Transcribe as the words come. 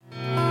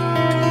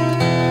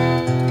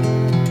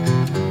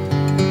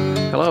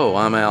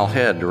I'm Al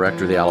Head,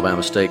 Director of the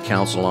Alabama State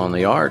Council on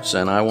the Arts,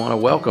 and I want to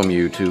welcome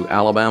you to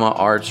Alabama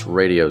Arts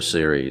Radio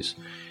Series.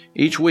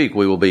 Each week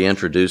we will be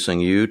introducing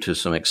you to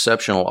some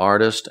exceptional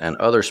artists and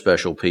other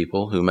special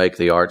people who make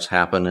the arts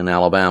happen in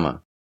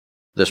Alabama.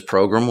 This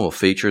program will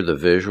feature the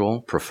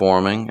visual,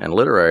 performing, and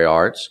literary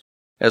arts,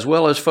 as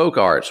well as folk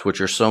arts, which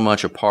are so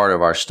much a part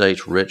of our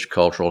state's rich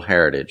cultural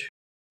heritage.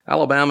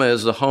 Alabama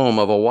is the home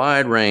of a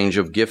wide range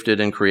of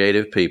gifted and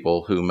creative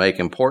people who make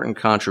important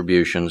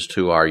contributions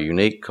to our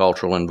unique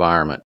cultural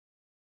environment.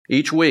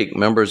 Each week,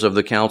 members of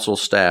the council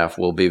staff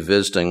will be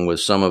visiting with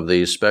some of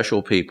these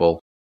special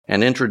people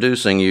and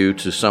introducing you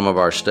to some of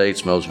our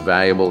state's most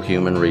valuable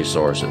human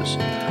resources.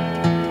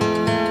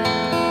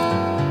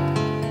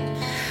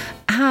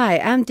 Hi,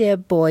 I'm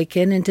Deb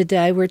Boykin, and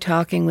today we're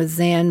talking with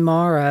Zan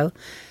Morrow,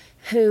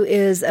 who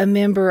is a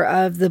member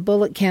of the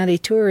Bullock County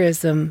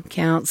Tourism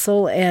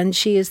Council, and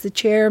she is the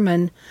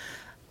chairman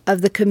of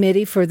the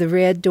committee for the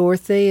Red Door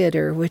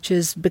Theater, which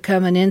has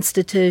become an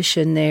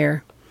institution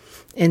there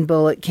in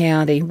Bullock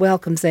County.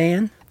 Welcome,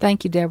 Zan.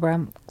 Thank you, Deborah.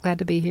 I'm glad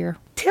to be here.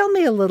 Tell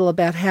me a little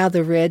about how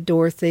the Red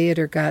Door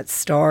Theater got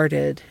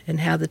started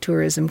and how the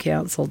Tourism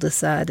Council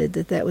decided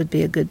that that would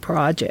be a good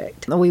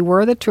project. We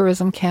were the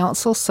Tourism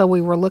Council, so we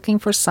were looking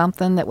for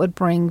something that would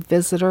bring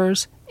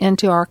visitors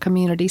into our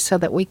community so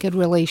that we could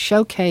really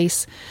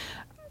showcase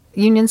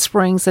Union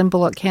Springs and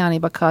Bullock County,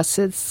 because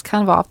it's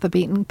kind of off the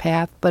beaten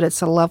path, but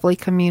it's a lovely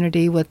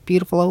community with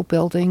beautiful old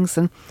buildings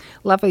and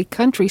lovely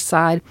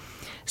countryside.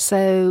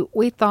 So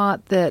we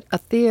thought that a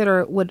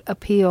theater would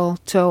appeal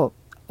to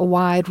a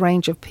wide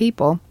range of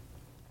people.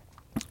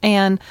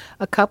 And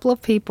a couple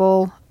of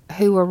people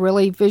who were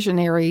really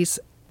visionaries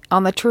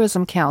on the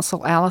Tourism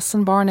Council,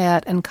 Allison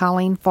Barnett and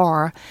Colleen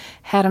Farr,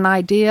 had an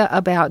idea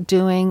about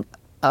doing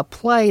a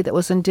play that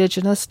was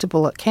indigenous to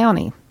Bullock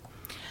County.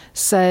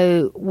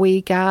 So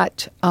we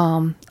got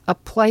a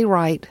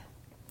playwright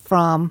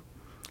from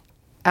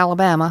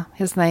Alabama.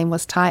 His name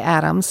was Ty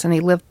Adams, and he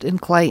lived in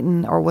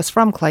Clayton, or was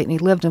from Clayton. He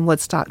lived in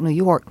Woodstock, New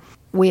York.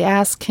 We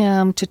asked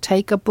him to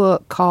take a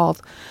book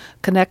called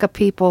Conecuh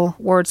People,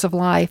 Words of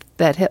Life,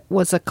 that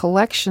was a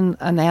collection,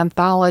 an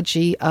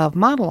anthology of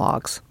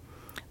monologues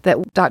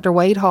that Dr.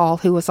 Wade Hall,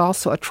 who was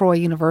also a Troy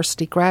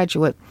University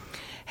graduate,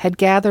 had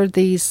gathered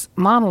these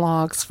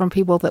monologues from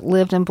people that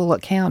lived in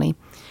Bullock County.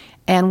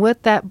 And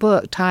with that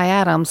book, Ty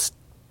Adams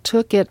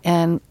took it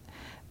and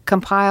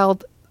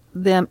compiled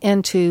them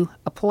into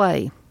a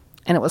play,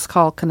 and it was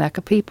called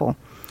Conecuh People.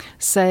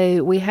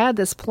 So we had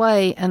this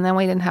play, and then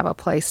we didn't have a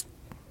place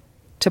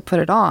to put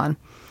it on.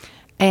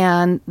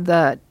 And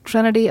the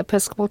Trinity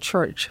Episcopal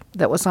Church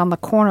that was on the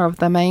corner of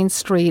the main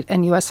street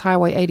and U.S.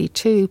 Highway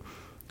 82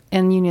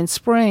 in Union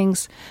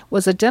Springs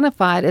was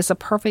identified as a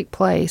perfect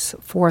place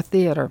for a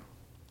theater.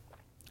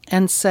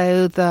 And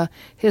so the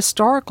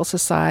Historical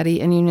Society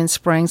in Union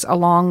Springs,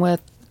 along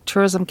with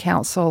Tourism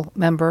Council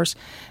members,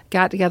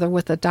 got together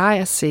with the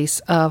diocese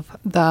of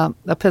the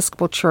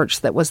Episcopal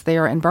Church that was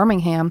there in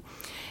Birmingham,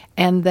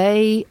 and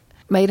they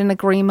made an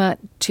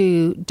agreement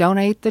to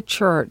donate the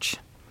church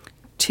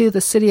to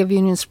the city of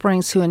Union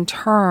Springs, who in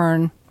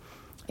turn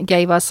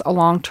gave us a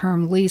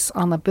long-term lease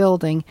on the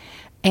building,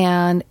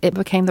 and it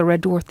became the Red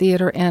Door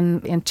Theater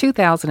in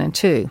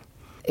 2002.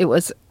 It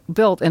was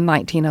built in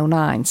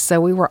 1909,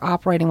 so we were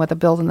operating with a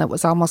building that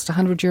was almost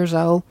 100 years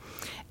old,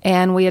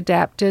 and we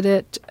adapted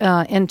it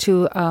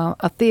into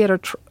a theater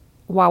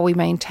while we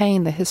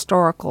maintained the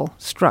historical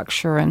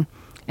structure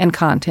and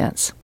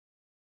contents.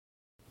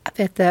 I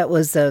bet that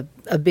was a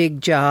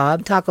big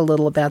job. Talk a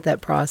little about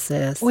that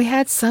process. We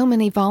had so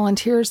many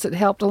volunteers that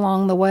helped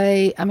along the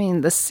way. I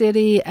mean, the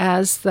city,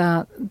 as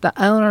the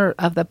owner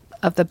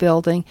of the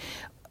building,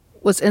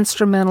 was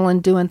instrumental in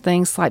doing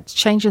things like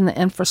changing the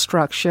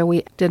infrastructure.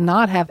 We did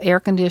not have air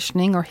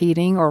conditioning or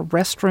heating or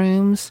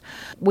restrooms.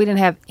 We didn't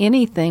have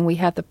anything. We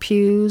had the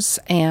pews,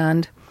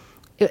 and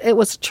it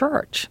was a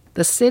church.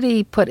 The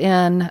city put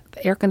in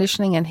air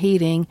conditioning and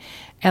heating,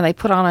 and they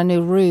put on a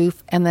new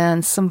roof, and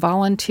then some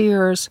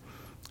volunteers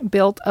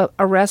built a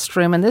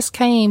restroom, and this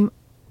came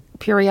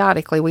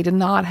periodically. We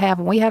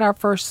had our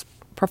first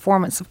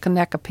performance of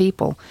Conecuh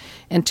People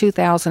in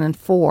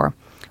 2004.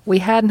 We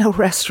had no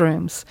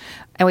restrooms,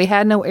 and we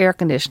had no air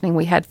conditioning.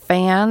 We had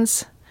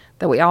fans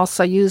that we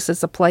also used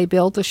as a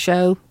playbill to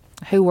show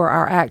who were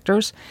our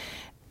actors.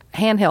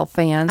 Handheld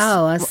fans.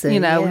 Oh, I see.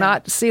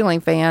 Not ceiling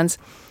fans.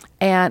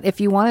 And if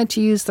you wanted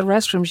to use the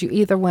restrooms, you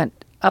either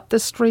went up the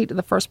street to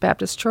the First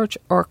Baptist Church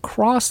or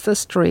across the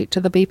street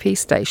to the BP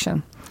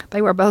station.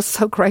 They were both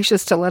so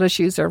gracious to let us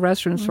use their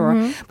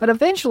restrooms but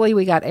eventually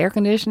we got air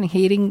conditioning,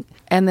 heating,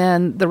 and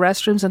then the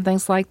restrooms and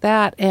things like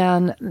that.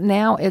 And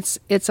now it's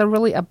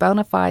a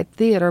bona fide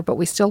theater, but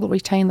we still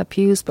retain the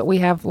pews, but we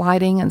have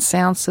lighting and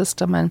sound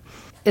system, and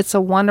it's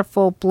a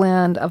wonderful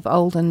blend of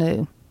old and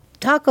new.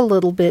 Talk a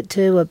little bit,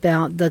 too,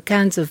 about the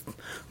kinds of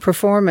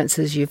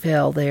performances you've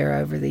held there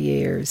over the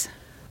years.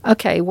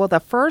 Okay, well,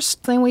 the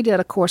first thing we did,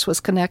 of course, was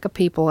Conecuh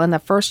People, and the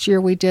first year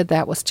we did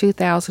that was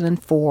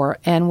 2004,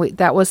 and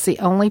that was the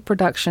only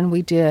production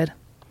we did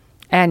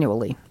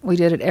annually. We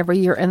did it every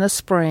year in the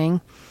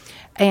spring,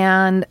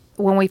 And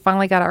when we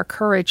finally got our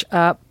courage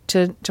up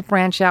to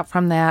branch out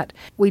from that,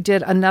 we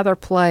did another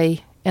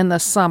play in the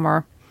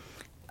summer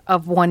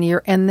of 1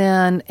 year. And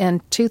then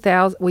in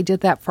 2000, we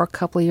did that for a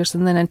couple of years.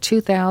 And then in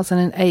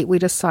 2008, we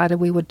decided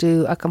we would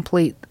do a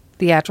complete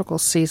theatrical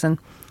season,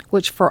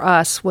 which for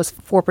us was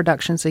 4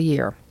 productions a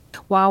year.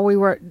 While we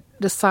were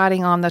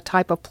deciding on the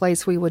type of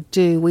plays we would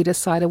do, we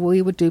decided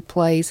we would do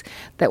plays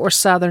that were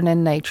Southern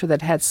in nature,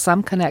 that had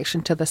some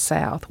connection to the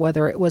South,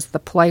 whether it was the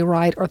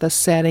playwright or the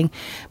setting,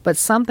 but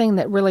something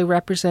that really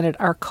represented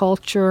our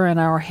culture and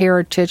our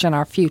heritage and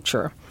our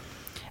future.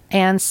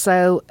 And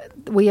so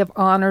we have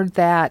honored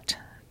that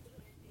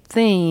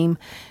theme,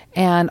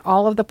 and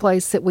all of the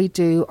plays that we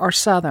do are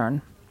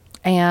Southern.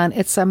 And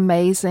it's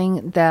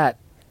amazing that,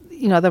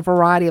 you know, the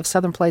variety of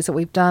Southern plays that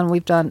we've done.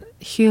 We've done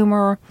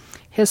humor,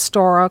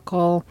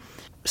 historical,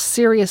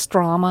 serious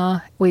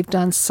drama. We've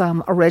done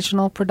some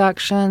original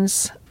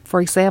productions.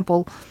 For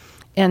example,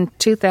 in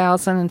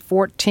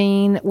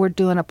 2014, we're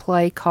doing a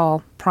play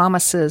called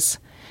Promises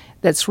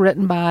that's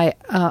written by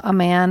a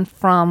man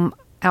from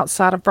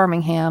outside of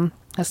Birmingham.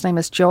 His name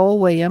is Joel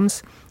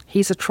Williams.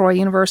 He's a Troy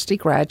University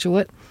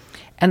graduate,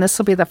 and this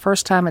will be the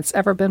first time it's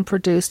ever been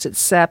produced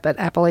except at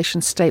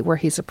Appalachian State, where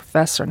he's a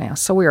professor now.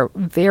 So we are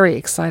very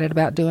excited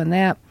about doing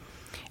that.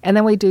 And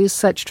then we do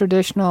such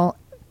traditional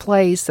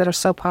plays that are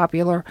so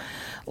popular,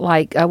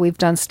 like we've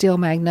done Steel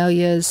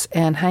Magnolias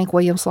and Hank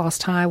Williams'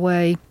 Lost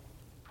Highway.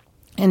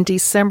 In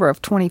December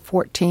of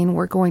 2014,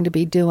 we're going to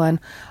be doing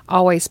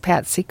Always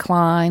Patsy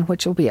Cline,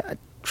 which will be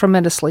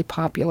tremendously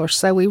popular.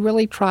 So we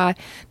really try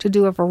to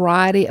do a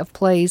variety of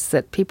plays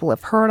that people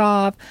have heard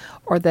of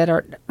or that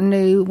are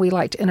new. We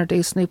like to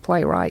introduce new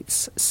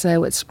playwrights.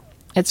 So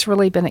it's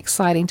really been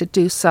exciting to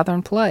do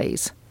Southern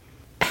plays.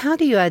 How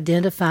do you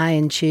identify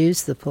and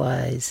choose the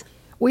plays?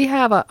 We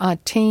have a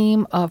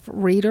team of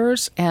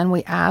readers, and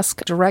we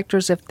ask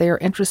directors if they're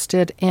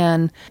interested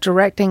in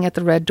directing at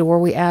the Red Door.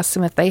 We ask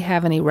them if they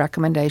have any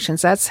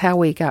recommendations. That's how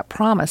we got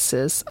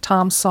Promises.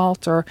 Tom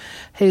Salter,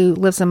 who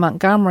lives in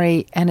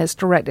Montgomery and has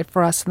directed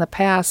for us in the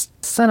past,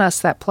 sent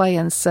us that play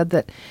and said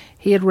that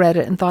he had read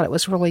it and thought it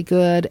was really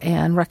good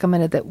and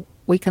recommended that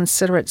we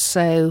consider it.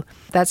 So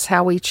that's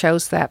how we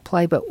chose that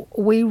play. But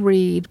we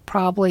read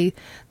probably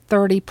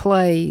 30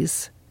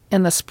 plays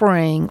in the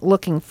spring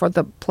looking for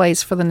the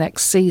plays for the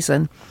next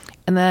season.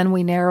 And then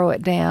we narrow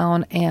it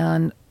down,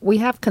 and we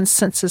have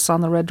consensus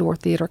on the Red Door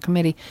Theater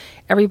Committee.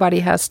 Everybody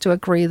has to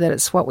agree that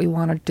it's what we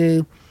want to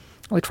do.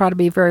 We try to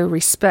be very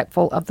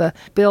respectful of the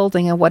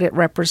building and what it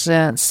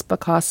represents,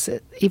 because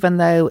even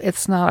though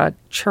it's not a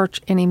church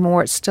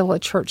anymore, it's still a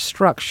church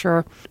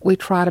structure. We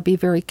try to be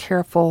very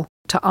careful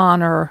to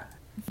honor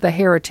the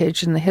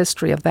heritage and the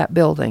history of that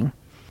building.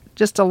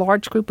 Just a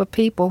large group of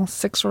people,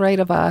 6 or 8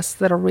 of us,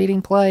 that are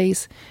reading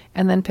plays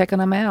and then picking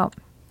them out.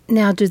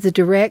 Now, do the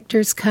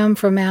directors come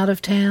from out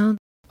of town?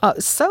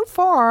 So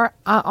far,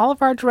 all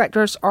of our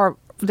directors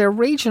they're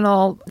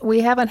regional.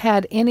 We haven't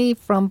had any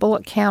from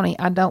Bullock County,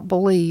 I don't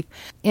believe.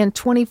 In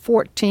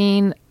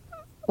 2014,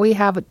 we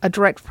have a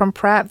director from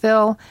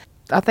Prattville,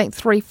 I think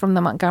 3 from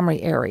the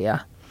Montgomery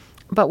area.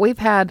 But we've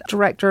had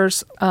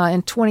directors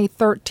in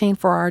 2013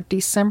 for our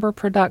December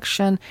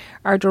production.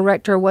 Our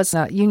director was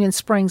a Union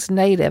Springs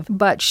native,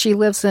 but she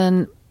lives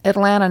in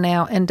Atlanta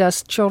now and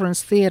does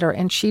children's theater,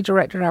 and she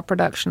directed our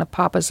production of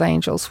Papa's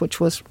Angels, which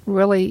was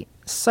really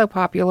so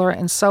popular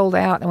and sold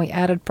out, and we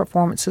added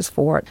performances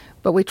for it.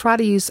 But we try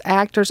to use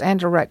actors and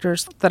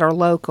directors that are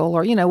local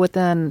or,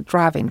 within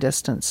driving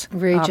distance.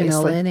 Regional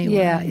obviously. Anyway.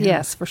 Yeah,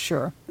 yes, for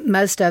sure.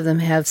 Most of them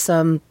have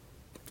some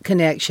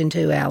connection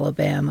to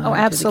Alabama. Oh,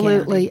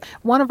 absolutely.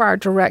 One of our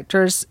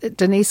directors,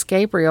 Denise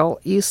Gabriel,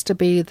 used to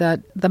be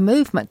the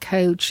movement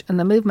coach and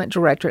the movement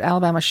director at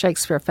Alabama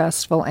Shakespeare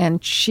Festival,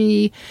 and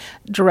she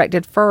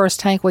directed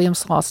first Hank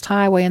Williams' Lost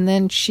Highway, and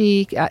then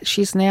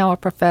she's now a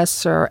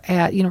professor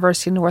at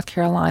University of North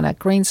Carolina,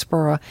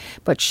 Greensboro,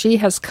 but she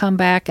has come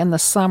back in the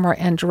summer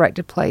and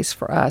directed plays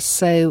for us.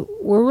 So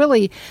we're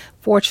really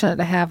fortunate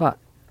to have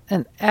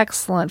an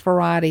excellent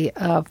variety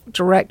of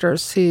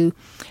directors who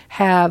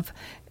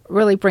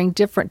really bring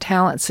different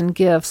talents and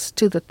gifts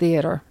to the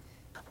theater.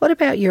 What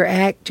about your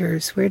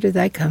actors? Where do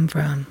they come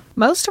from?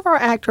 Most of our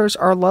actors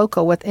are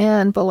local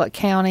within Bullock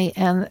County,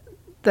 and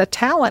the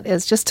talent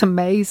is just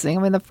amazing.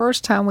 I mean, the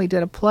first time we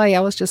did a play,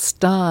 I was just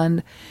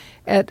stunned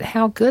at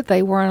how good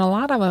they were, and a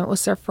lot of them, it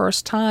was their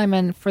first time,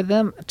 and for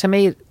them, to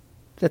me,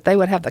 that they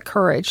would have the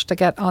courage to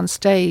get on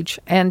stage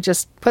and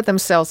just put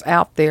themselves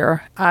out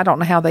there. I don't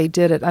know how they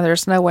did it.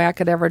 There's no way I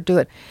could ever do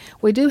it.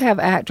 We do have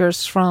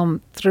actors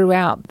from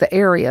throughout the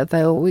area,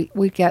 though.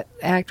 We get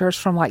actors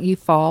from like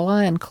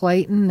Eufaula and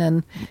Clayton,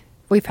 and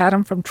we've had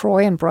them from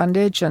Troy and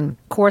Brundage and,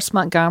 of course,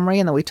 Montgomery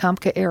and the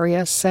Wetumpka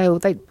area. So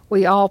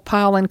we all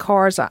pile in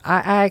cars. I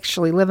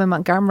actually live in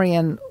Montgomery,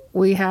 and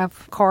we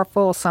have car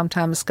full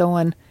sometimes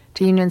going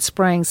to Union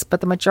Springs,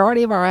 but the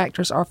majority of our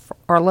actors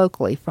are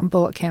locally from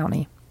Bullock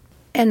County.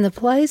 And the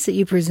plays that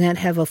you present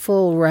have a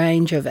full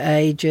range of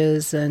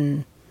ages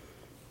and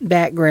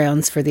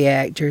backgrounds for the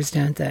actors,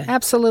 don't they?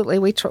 Absolutely.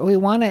 We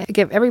want to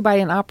give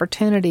everybody an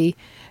opportunity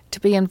to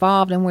be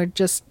involved, and we're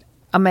just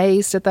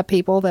amazed at the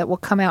people that will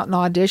come out and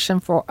audition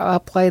for a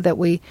play that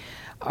we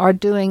are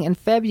doing in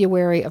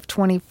February of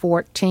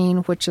 2014,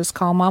 which is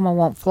called Mama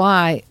Won't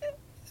Fly.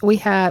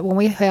 When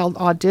we held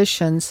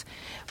auditions,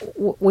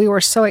 we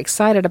were so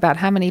excited about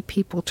how many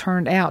people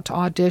turned out to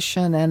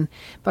audition, and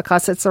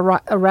because it's a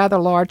rather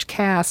large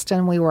cast,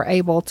 and we were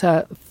able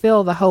to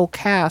fill the whole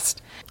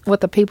cast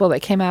with the people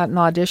that came out and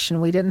auditioned.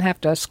 We didn't have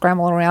to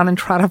scramble around and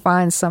try to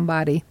find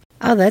somebody.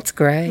 Oh, that's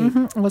great.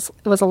 Mm-hmm.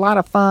 It was a lot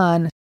of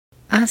fun.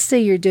 I see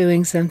you're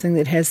doing something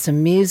that has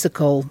some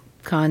musical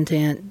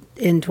content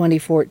in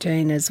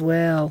 2014 as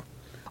well.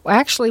 Well,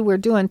 actually, we're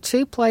doing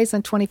 2 plays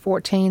in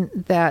 2014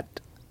 that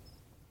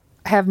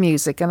have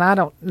music, and I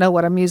don't know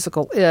what a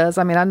musical is.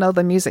 I mean, I know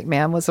The Music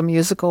Man was a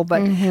musical,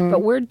 but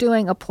we're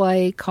doing a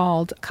play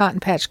called Cotton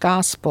Patch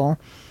Gospel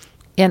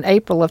in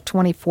April of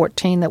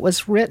 2014 that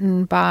was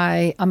written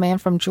by a man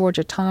from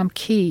Georgia, Tom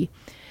Key,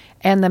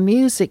 and the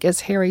music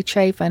is Harry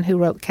Chafin, who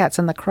wrote Cats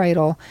in the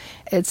Cradle.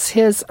 It's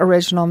his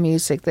original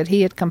music that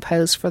he had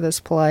composed for this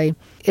play.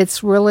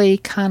 It's really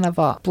kind of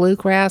a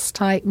bluegrass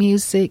type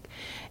music,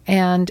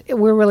 and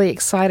we're really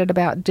excited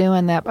about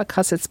doing that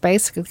because it's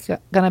basically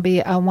going to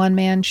be a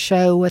one-man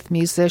show with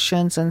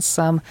musicians and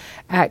some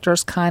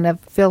actors kind of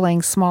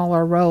filling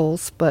smaller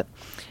roles. But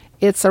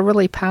it's a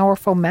really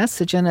powerful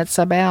message, and it's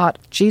about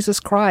Jesus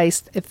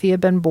Christ if he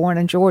had been born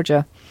in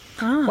Georgia,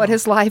 what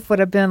his life would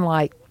have been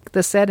like.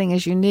 The setting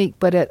is unique,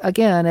 but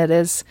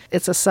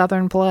it's a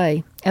Southern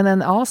play. And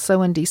then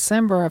also in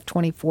December of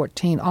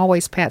 2014,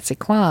 Always Patsy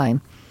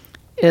Cline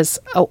is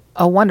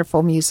a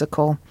wonderful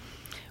musical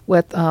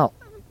with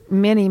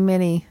many,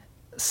 many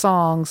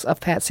songs of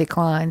Patsy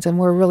Cline's, and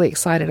we're really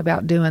excited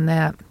about doing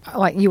that.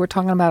 Like you were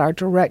talking about our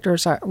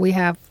directors, we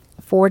have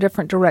 4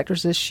 different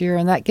directors this year,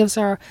 and that gives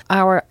our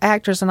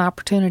actors an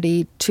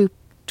opportunity to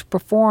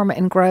perform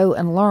and grow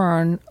and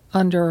learn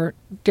under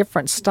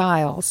different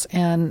styles.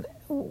 And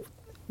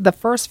the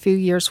first few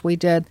years we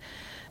did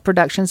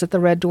productions at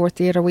the Red Door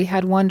Theater, we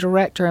had one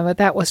director, but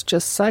that was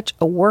just such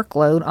a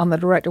workload on the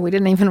director. We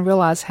didn't even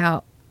realize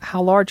how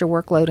large a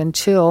workload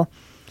until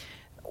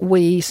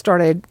we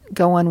started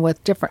going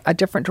with a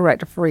different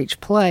director for each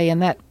play,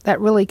 and that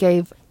really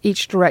gave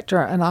each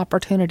director an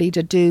opportunity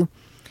to do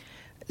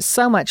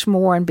so much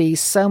more and be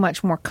so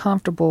much more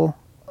comfortable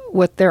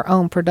with their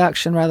own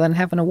production rather than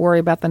having to worry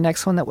about the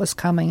next one that was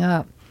coming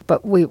up.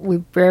 But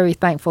we're very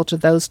thankful to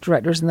those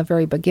directors in the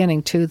very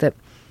beginning, too, that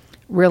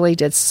really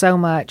did so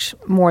much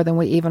more than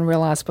we even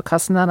realized,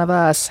 because none of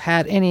us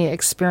had any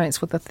experience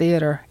with the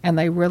theater, and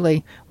they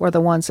really were the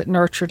ones that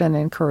nurtured and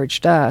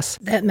encouraged us.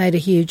 That made a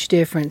huge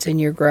difference in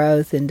your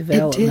growth and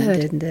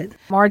development, didn't it?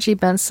 Margie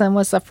Benson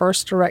was the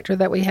first director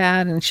that we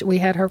had, and we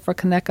had her for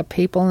Conecuh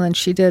People, and then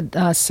she did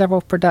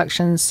several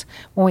productions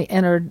when we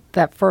entered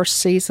that first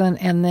season.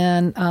 And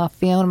then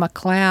Fiona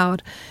McLeod,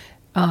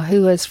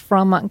 who is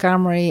from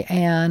Montgomery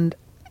and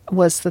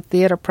was the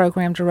theater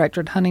program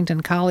director at Huntington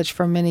College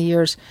for many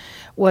years,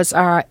 was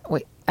our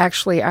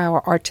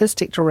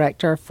artistic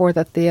director for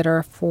the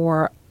theater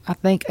for, I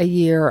think, a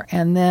year.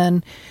 And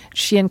then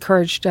she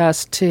encouraged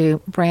us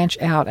to branch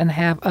out and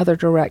have other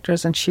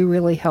directors, and she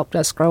really helped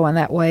us grow in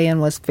that way and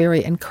was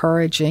very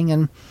encouraging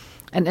and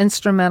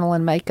instrumental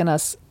in making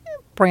us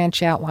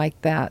branch out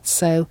like that.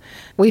 So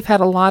we've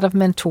had a lot of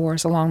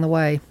mentors along the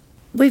way.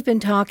 We've been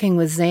talking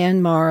with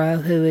Zan Morrow,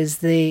 who is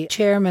the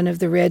chairman of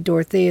the Red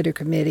Door Theater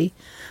Committee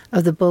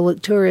of the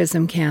Bullock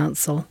Tourism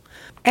Council.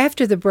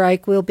 After the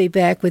break, we'll be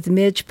back with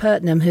Midge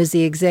Putnam, who's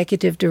the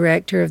executive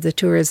director of the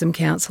Tourism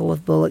Council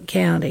of Bullock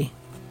County.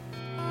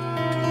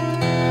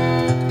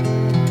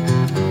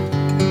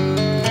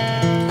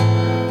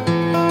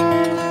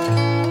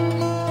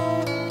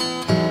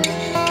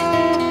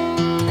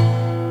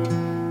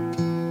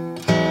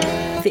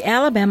 The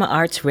Alabama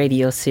Arts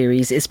Radio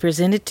Series is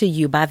presented to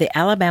you by the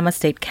Alabama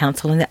State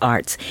Council on the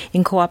Arts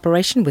in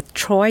cooperation with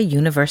Troy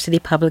University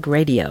Public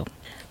Radio.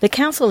 The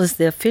Council is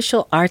the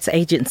official arts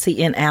agency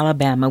in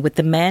Alabama with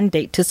the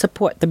mandate to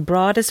support the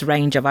broadest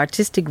range of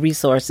artistic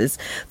resources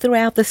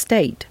throughout the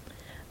state.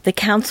 The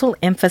Council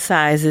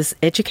emphasizes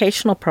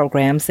educational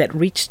programs that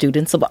reach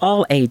students of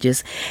all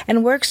ages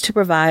and works to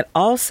provide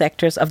all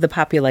sectors of the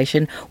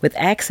population with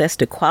access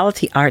to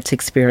quality arts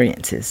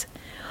experiences.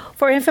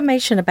 For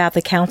information about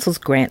the Council's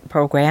grant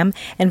program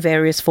and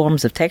various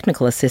forms of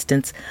technical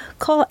assistance,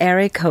 call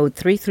area code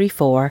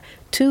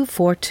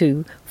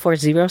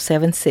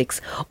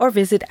 334-242-4076 or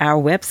visit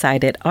our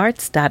website at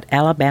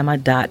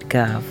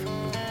arts.alabama.gov.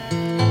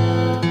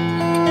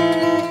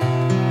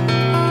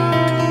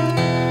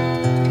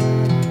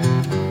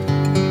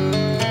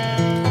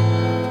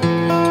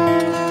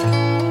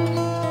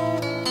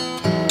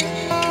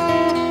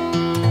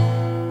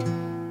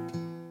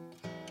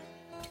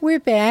 We're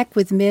back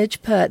with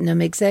Midge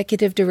Putnam,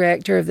 Executive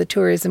Director of the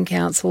Tourism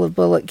Council of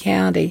Bullock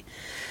County.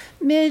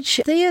 Midge,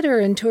 theater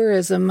and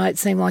tourism might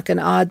seem like an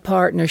odd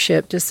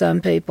partnership to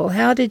some people.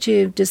 How did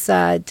you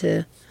decide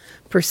to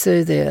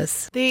pursue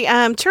this?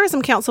 The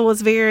Tourism Council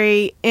was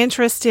very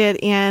interested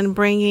in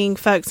bringing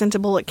folks into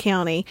Bullitt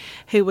County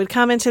who would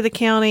come into the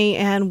county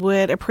and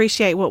would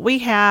appreciate what we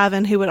have,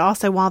 and who would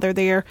also, while they're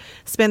there,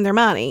 spend their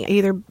money,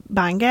 either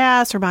buying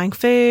gas or buying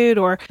food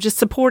or just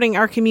supporting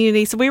our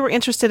community. So we were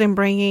interested in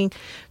bringing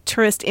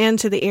tourists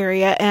into the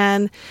area,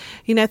 and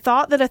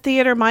thought that a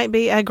theater might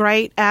be a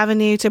great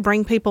avenue to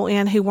bring people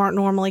in who weren't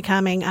normally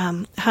coming.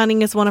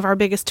 Hunting is one of our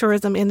biggest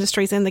tourism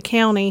industries in the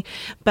county,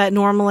 but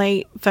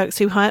normally folks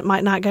who hunt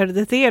might not go to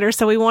the theater,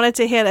 so we wanted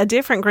to hit a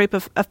different group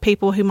of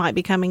people who might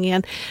be coming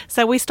in.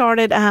 So we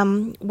started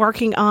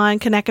working on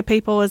Conecuh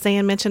People, as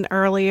Ann mentioned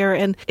earlier,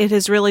 and it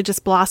has really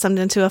just blossomed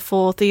into a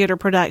full theater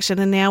production.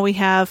 And now we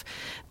have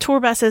tour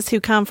buses who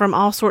come from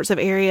all sorts of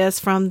areas,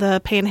 from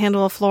the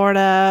Panhandle of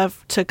Florida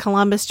to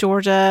Columbus,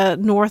 Georgia,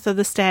 north of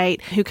the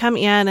state, who come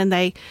in and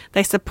they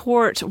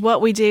support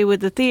what we do with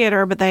the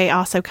theater, but they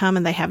also come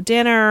and they have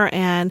dinner,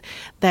 and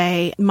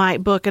they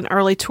might book an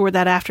early tour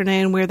that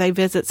afternoon where they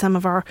visit some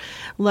of our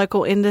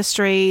local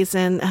industries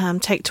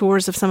and take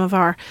tours of some of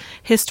our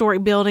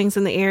historic buildings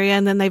in the area,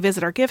 and then they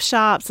visit our gift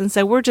shops. And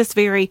so we're just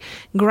very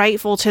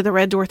grateful to the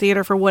Red Door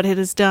Theater for what it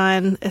has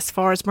done as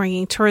far as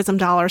bringing tourism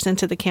dollars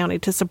into the county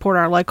to support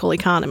our local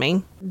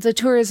economy. The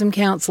Tourism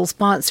Council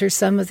sponsors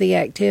some of the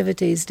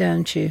activities,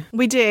 don't you?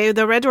 We do.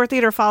 The Red Door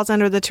Theater falls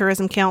under the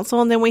Tourism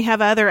Council, and then we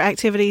have other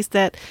activities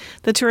that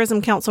the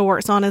Tourism Council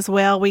works on as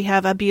well. We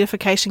have a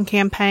beautification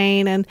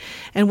campaign, and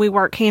we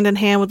work hand in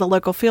hand with the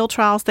local field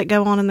trials that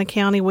go on in the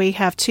county. We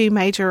have 2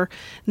 major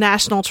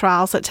national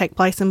trials that take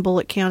place in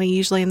Bullitt County,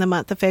 usually in the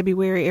month of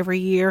February every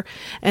year.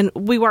 And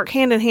we work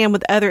hand in hand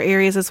with other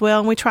areas as well,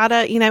 and we try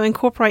to,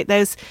 incorporate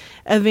those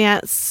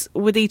events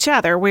with each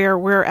other, where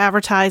we're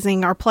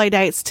advertising our play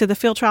dates to the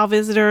field trial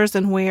visitors,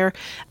 and where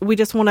we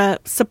just want to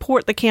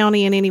support the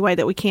county in any way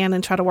that we can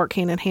and try to work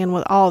hand in hand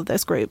with all of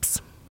those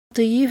groups.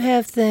 Do you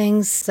have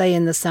things, say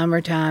in the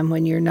summertime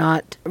when you're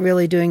not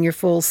really doing your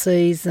full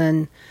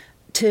season,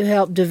 to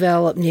help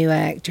develop new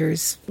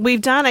actors?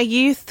 We've done a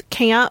youth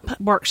camp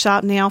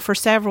workshop now for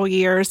several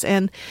years,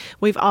 and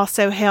we've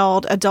also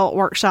held adult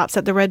workshops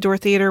at the Red Door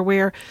Theater,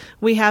 where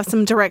we have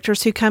some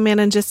directors who come in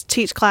and just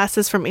teach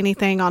classes from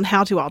anything on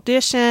how to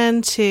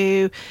audition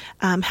to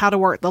how to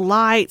work the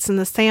lights and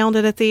the sound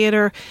at a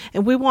theater.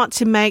 And we want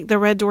to make the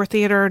Red Door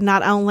Theater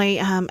not only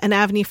an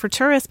avenue for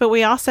tourists, but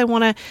we also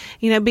want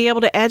to be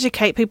able to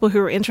educate people who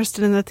are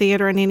interested in the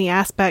theater in any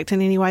aspect,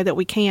 in any way that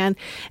we can.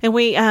 And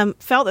we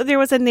felt that there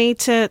was a need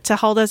to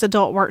hold those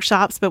adult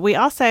workshops, but we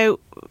also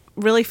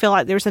really feel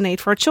like there's a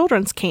need for a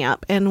children's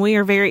camp, and we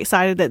are very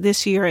excited that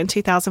this year in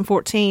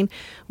 2014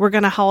 we're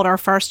going to hold our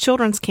first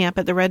children's camp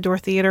at the Red Door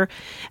Theater,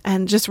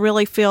 and just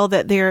really feel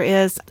that there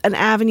is an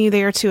avenue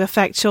there to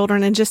affect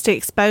children and just to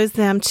expose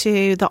them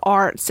to the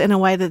arts in a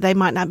way that they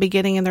might not be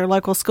getting in their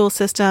local school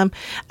system.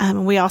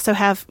 We also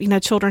have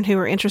children who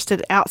are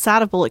interested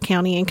outside of Bullitt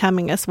County in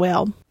coming as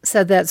well.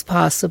 So that's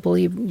possible.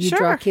 You sure,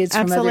 draw kids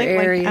from absolutely,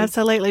 other areas.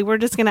 Absolutely. We're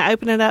just going to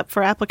open it up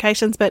for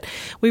applications, but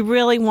we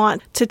really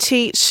want to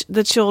teach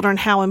the children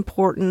how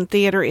important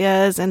theater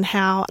is, and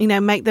how,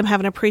 make them have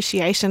an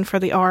appreciation for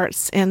the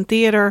arts and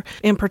theater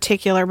in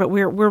particular. But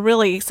we're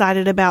really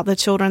excited about the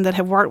children that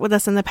have worked with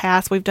us in the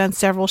past. We've done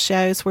several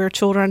shows where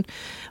children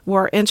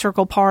were an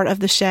integral part of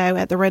the show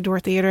at the Red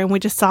Door Theater, and we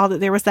just saw that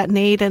there was that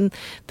need, and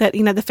that,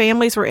 the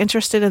families were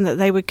interested and that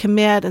they would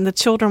commit, and the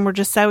children were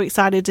just so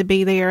excited to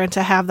be there and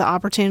to have the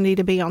opportunity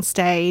to be on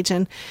stage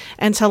and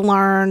to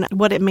learn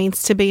what it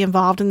means to be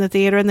involved in the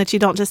theater, and that you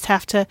don't just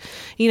have to,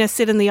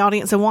 sit in the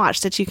audience and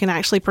watch, that you can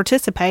actually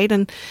participate,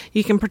 and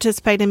you can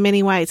participate in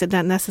many ways. It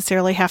doesn't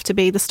necessarily have to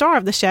be the star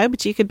of the show,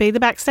 but you could be the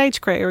backstage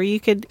crew, or you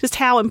could just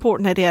how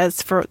important it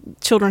is for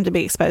children to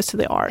be exposed to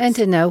the arts. And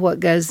to know what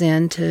goes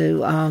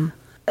into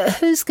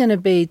who's going to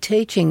be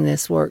teaching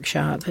this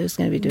workshop? Who's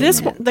going to be doing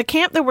that? The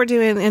camp that we're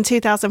doing in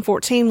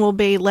 2014 will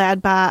be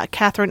led by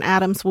Catherine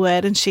Adams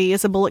Wood, and she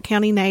is a Bullitt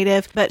County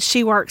native, but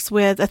she works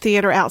with a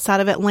theater outside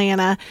of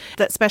Atlanta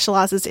that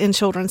specializes in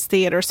children's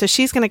theater. So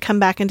she's going to come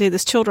back and do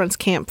this children's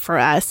camp for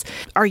us.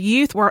 Our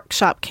youth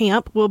workshop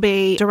camp will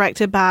be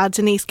directed by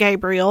Denise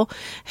Gabriel,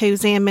 who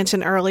Zan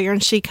mentioned earlier,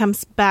 and she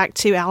comes back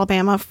to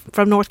Alabama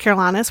from North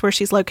Carolina, where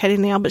she's located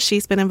now, but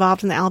she's been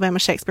involved in the Alabama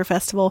Shakespeare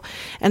Festival,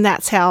 and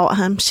that's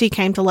how she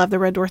came to love the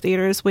Red Door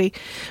Theaters. We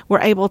were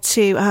able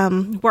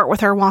to work with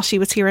her while she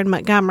was here in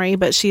Montgomery,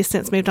 but she has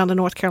since moved on to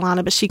North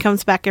Carolina. But she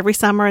comes back every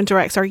summer and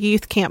directs our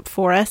youth camp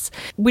for us.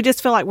 We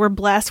just feel like we're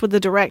blessed with the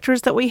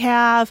directors that we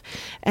have,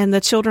 and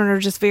the children are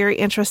just very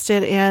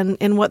interested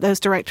in what those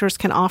directors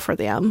can offer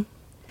them.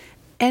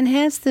 And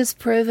has this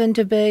proven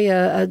to be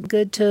a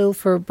good tool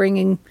for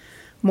bringing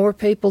more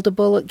people to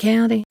Bullitt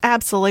County?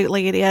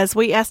 Absolutely it is.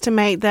 We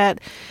estimate that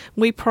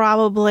we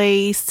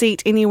probably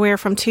seat anywhere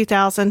from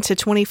 2,000 to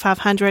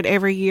 2,500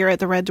 every year at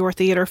the Red Door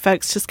Theater.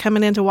 Folks just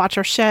coming in to watch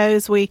our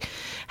shows. We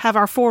have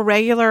our 4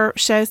 regular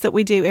shows that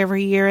we do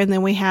every year, and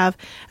then we have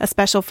a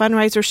special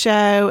fundraiser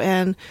show,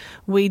 and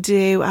we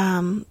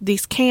do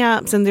these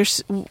camps, and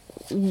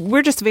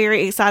we're just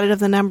very excited of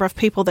the number of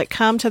people that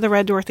come to the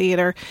Red Door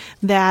Theater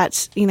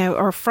that,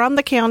 are from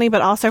the county,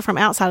 but also from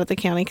outside of the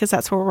county, because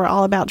that's where we're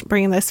all about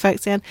bringing those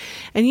folks in.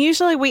 And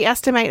usually we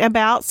estimate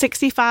about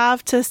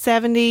 65 to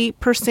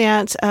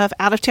 70% of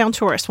out-of-town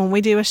tourists. When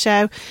we do a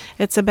show,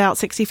 it's about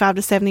 65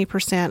 to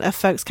 70% of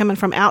folks coming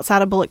from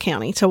outside of Bullitt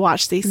County to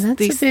watch these a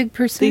big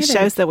percentage. These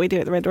shows that we do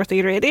at the Red Door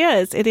Theater. It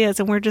is,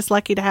 and we're just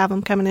lucky to have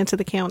them coming into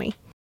the county.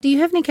 Do you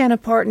have any kind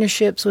of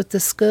partnerships with the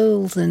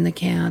schools in the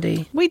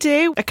county? We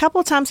do. A couple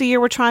of times a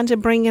year, we're trying to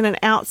bring in an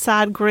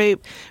outside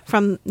group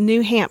from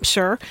New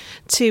Hampshire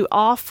to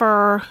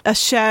offer a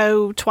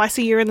show twice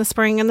a year in the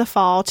spring and the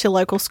fall to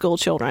local school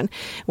children.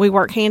 We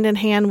work hand in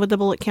hand with the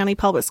Bullitt County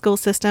Public School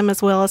System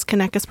as well as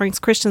Conecuh Springs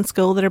Christian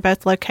School that are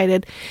both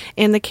located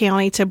in the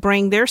county to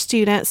bring their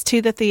students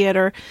to the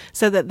theater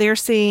so that they're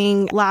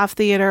seeing live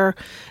theater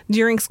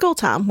during school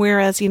time,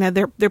 whereas,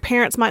 their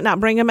parents might not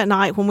bring them at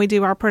night when we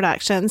do our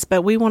productions,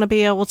 but we want to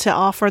be able to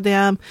offer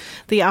them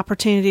the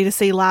opportunity to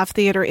see live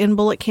theater in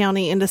Bullitt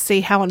County and to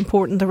see how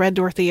important the Red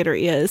Door Theater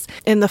is.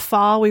 In the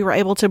fall, we were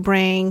able to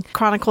bring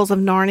Chronicles of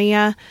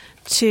Narnia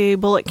to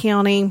Bullitt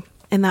County,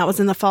 and that was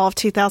in the fall of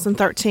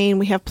 2013.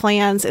 We have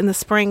plans in the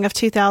spring of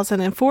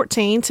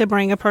 2014 to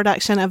bring a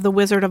production of The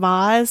Wizard of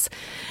Oz.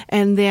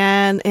 And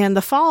then in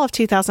the fall of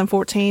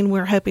 2014,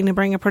 we're hoping to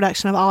bring a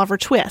production of Oliver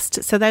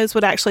Twist. So those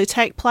would actually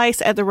take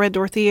place at the Red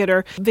Door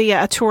Theater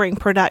via a touring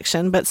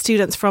production, but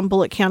students from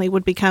Bullitt County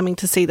would be coming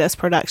to see those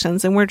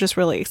productions. And we're just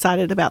really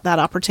excited about that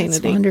opportunity.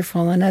 That's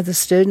wonderful. I know the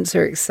students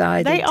are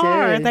excited, They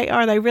are.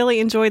 They really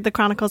enjoyed the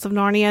Chronicles of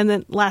Narnia. And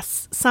then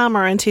last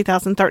summer in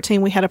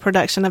 2013, we had a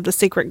production of The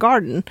Secret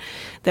Garden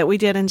that we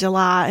did in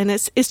July, and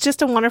it's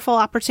just a wonderful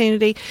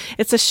opportunity.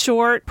 It's a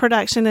short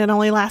production. It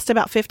only lasts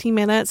about 15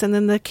 minutes, and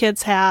then the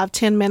kids have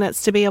 10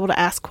 minutes to be able to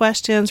ask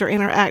questions or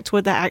interact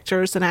with the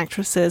actors and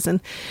actresses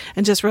and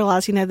just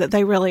realize, that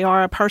they really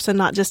are a person,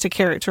 not just a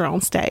character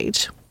on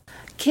stage.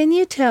 Can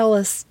you tell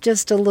us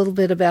just a little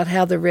bit about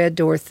how the Red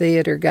Door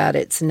Theater got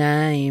its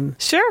name?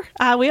 Sure,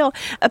 I will.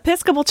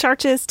 Episcopal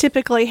churches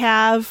typically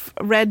have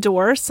red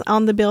doors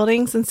on the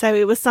buildings, and so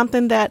it was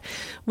something that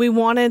we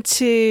wanted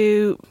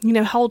to,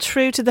 hold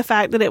true to the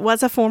fact that it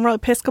was a former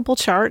Episcopal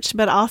church,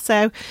 but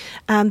also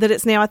that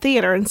it's now a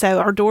theater. And so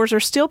our doors are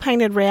still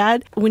painted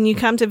red. When you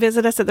come to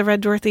visit us at the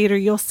Red Door Theater,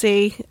 you'll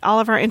see all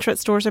of our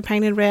entrance doors are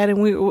painted red,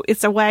 and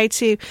it's a way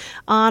to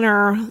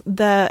honor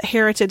the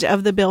heritage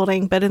of the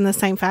building, but in the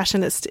same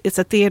fashion, it's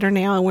a theater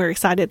now, and we're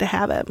excited to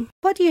have it.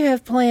 What do you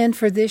have planned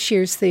for this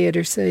year's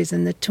theater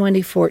season, the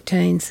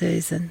 2014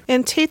 season?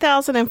 In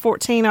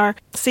 2014, our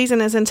season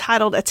is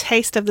entitled A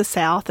Taste of the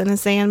South, and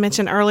as Zan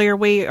mentioned earlier,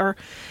 we are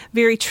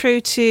very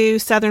true to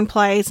Southern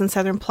plays and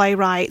Southern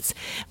playwrights.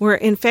 We're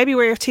in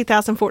February of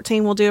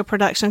 2014, we'll do a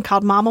production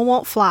called Mama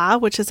Won't Fly,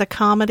 which is a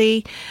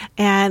comedy,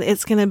 and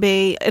it's going to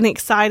be an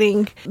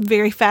exciting,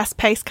 very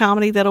fast-paced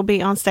comedy that'll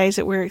be on stage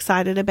that we're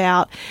excited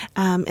about.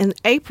 In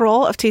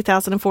April of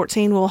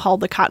 2014, we'll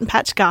hold the Cotton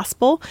Patch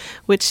Gospel,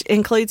 which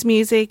includes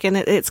music, and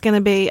it's going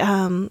to be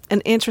an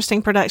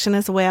interesting production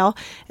as well.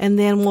 And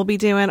then we'll be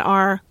doing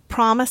our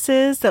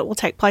Promises that will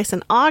take place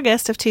in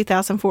August of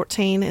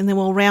 2014, and then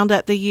we'll round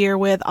up the year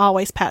with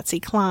Always Patsy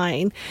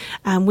Cline.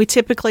 We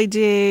typically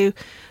do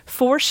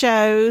 4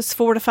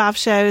 to 5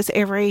 shows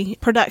every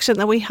production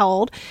that we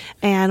hold,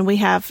 and we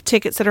have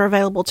tickets that are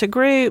available to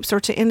groups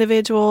or to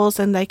individuals,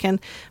 and they can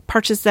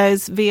purchase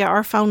those via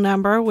our phone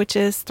number, which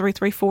is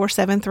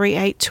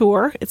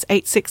 334-738-TOUR. It's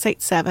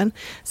 8687,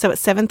 so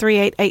it's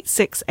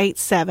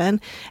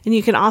 738-8687. And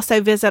you can also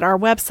visit our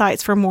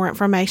websites for more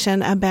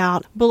information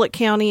about Bullitt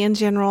County in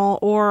general,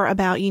 or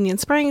about Union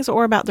Springs,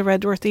 or about the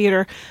Red Door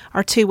Theater.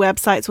 Our 2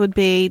 websites would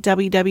be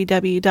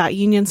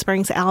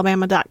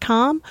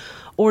www.unionspringsalabama.com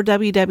or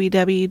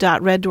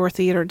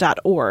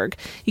www.reddoortheater.org.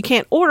 You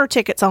can't order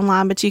tickets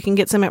online, but you can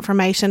get some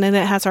information, and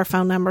it has our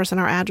phone numbers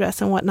and our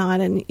address and whatnot,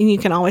 and you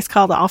can always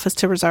call the office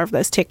to reserve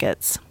those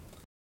tickets.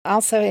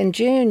 Also, in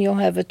June, you'll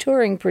have a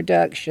touring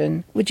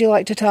production. Would you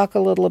like to talk a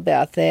little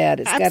about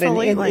that?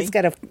 Absolutely. It's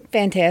got a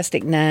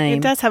fantastic name.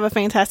 It does have a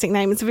fantastic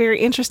name. It's a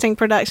very interesting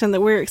production that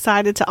we're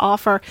excited to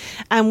offer.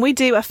 We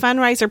do a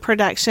fundraiser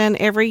production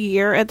every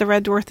year at the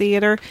Red Door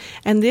Theater,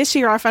 and this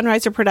year our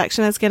fundraiser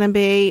production is going to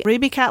be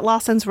Ruby Cat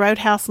Lawson's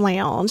Roadhouse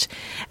Lounge,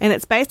 and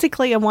it's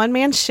basically a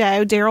one-man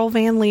show. Daryl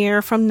Van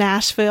Leer from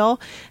Nashville,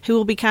 who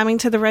will be coming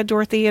to the Red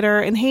Door Theater,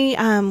 and he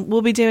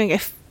will be doing a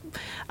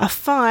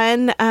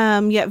fun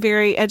yet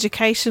very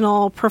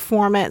educational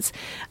performance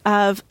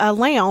of a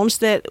lounge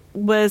that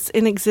was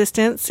in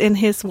existence in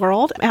his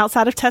world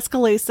outside of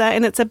Tuscaloosa,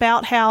 and it's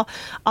about how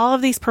all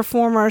of these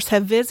performers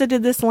have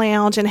visited this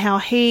lounge and how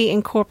he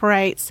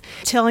incorporates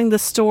telling the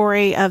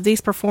story of these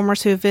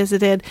performers who have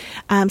visited.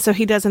 So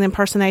he does an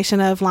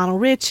impersonation of Lionel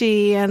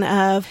Richie and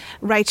of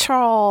Ray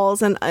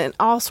Charles and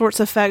all sorts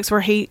of folks, where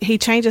he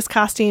changes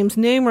costumes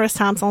numerous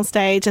times on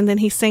stage, and then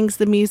he sings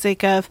the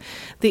music of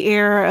the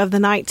era of the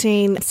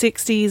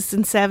 1960s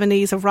and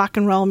 70s of rock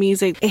and roll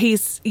music.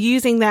 He's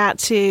using that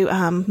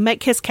to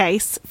make his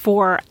case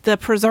for the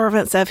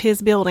preservance of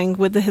his building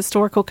with the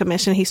Historical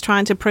Commission. He's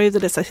trying to prove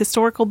that it's a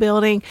historical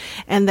building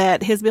and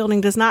that his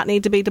building does not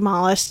need to be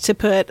demolished to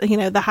put,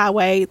 the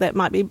highway that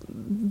might be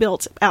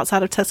built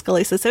outside of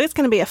Tuscaloosa. So it's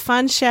going to be a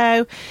fun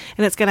show,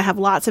 and it's going to have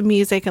lots of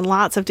music and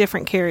lots of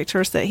different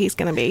characters that he's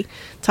going to be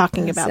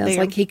talking about there. Sounds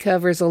like he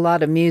covers a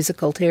lot of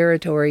musical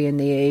territory in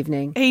the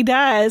evening. He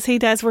does.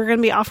 We're going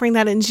to be offering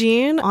that in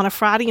June on a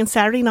Friday and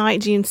Saturday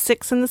night, June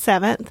 6th and the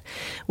 7th.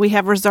 We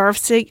have reserved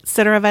seats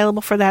that are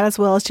available for that as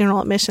well as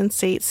general admission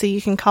seats, so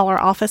you can call our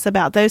office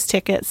about those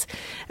tickets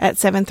at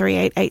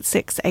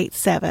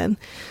 738-8687.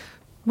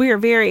 We are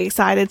very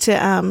excited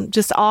to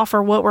just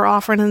offer what we're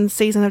offering in the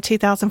season of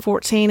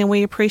 2014, and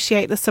we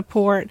appreciate the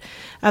support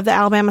of the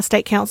Alabama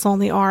State Council on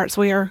the Arts.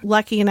 We are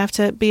lucky enough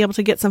to be able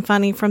to get some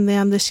funding from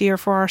them this year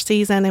for our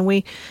season, and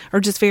we are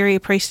just very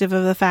appreciative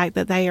of the fact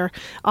that they are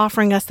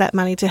offering us that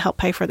money to help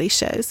pay for these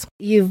shows.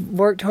 You've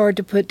worked hard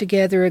to put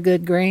together a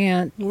good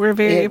grant. We're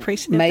very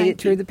appreciative. Made it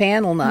through the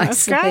panel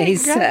nicely. That's great.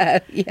 So,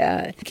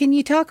 yeah. Can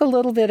you talk a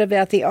little bit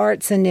about the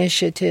arts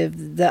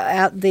initiative,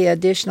 the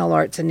additional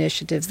arts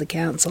initiatives the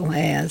council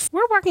has?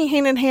 We're working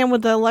hand in hand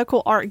with the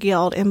local art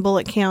guild in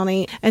Bullitt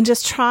County and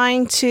just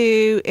trying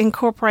to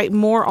incorporate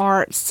more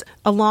arts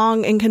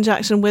along in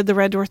conjunction with the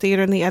Red Door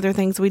Theater and the other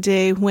things we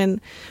do.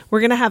 When we're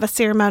going to have a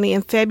ceremony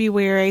in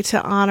February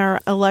to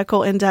honor a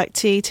local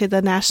inductee to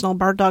the National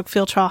Bird Dog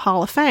Field Trial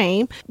Hall of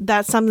Fame.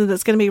 That's something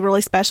that's going to be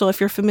really special. If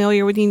you're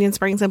familiar with Union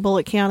Springs and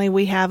Bullitt County,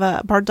 we have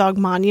a bird dog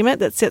monument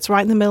that sits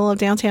right in the middle of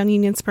downtown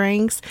Union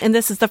Springs. And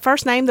this is the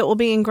first name that will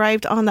be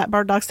engraved on that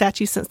bird dog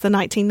statue since the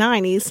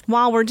 1990s.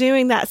 While we're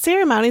doing that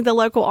ceremony, the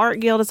local art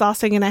guild is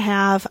also going to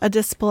have a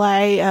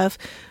display of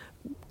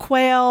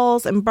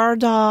quails and bird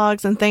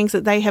dogs and things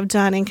that they have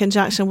done in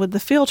conjunction with the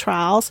field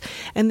trials,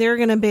 and they're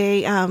going to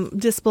be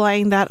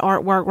displaying that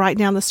artwork right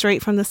down the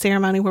street from the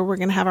ceremony where we're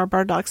going to have our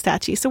bird dog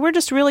statue. So we're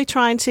just really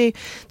trying to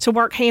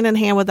work hand in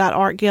hand with that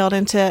art guild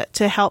and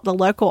to help the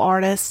local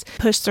artists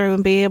push through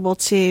and be able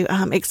to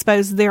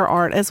expose their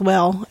art, as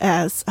well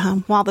as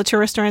while the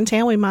tourists are in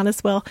town, we might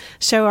as well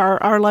show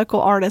our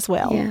local art as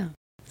well. Yeah.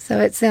 So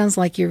it sounds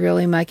like you're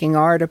really making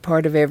art a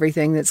part of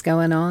everything that's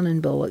going on in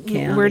Bullitt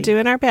County. We're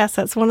doing our best.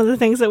 That's one of the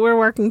things that we're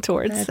working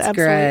towards. That's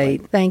Absolutely.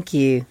 Great. Thank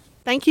you.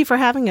 Thank you for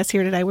having us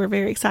here today. We're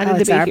very excited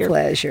to be here. It's our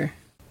pleasure.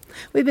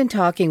 We've been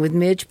talking with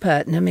Midge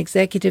Putnam,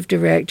 Executive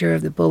Director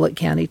of the Bullitt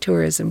County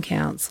Tourism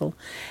Council,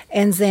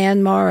 and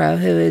Zan Morrow,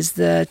 who is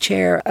the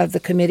chair of the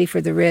Committee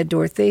for the Red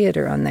Door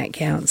Theater on that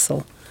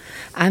council.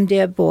 I'm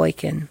Deb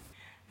Boykin.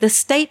 The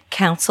State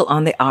Council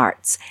on the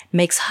Arts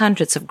makes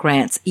hundreds of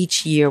grants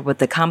each year with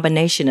a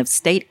combination of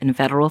state and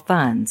federal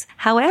funds.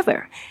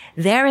 However,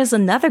 there is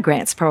another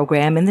grants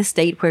program in the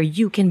state where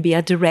you can be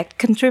a direct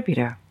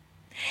contributor.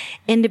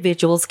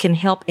 Individuals can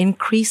help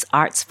increase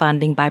arts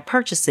funding by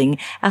purchasing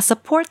a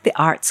Support the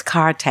Arts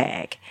card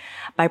tag.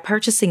 By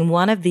purchasing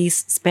one of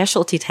these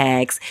specialty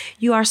tags,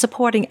 you are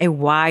supporting a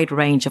wide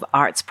range of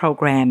arts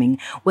programming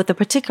with a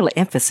particular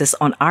emphasis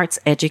on arts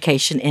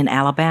education in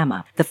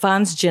Alabama. The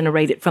funds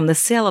generated from the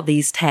sale of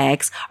these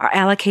tags are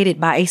allocated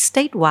by a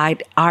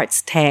statewide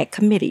arts tag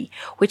committee,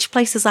 which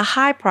places a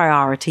high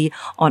priority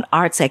on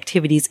arts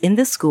activities in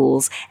the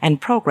schools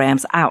and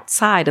programs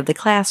outside of the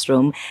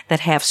classroom that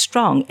have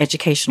strong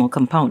educational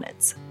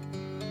components.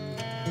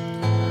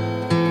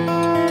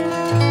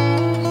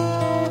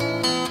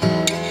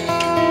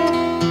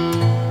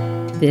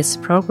 This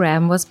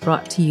program was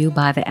brought to you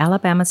by the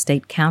Alabama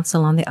State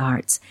Council on the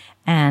Arts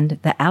and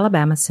the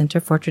Alabama Center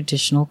for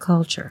Traditional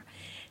Culture.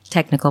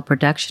 Technical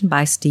production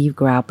by Steve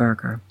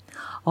Grauberger.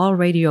 All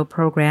radio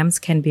programs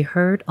can be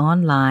heard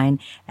online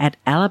at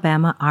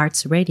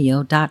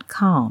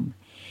alabamaartsradio.com.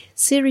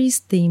 Series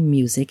theme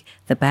music,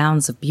 The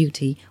Bounds of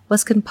Beauty,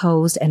 was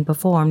composed and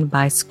performed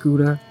by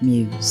Scooter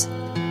Muse.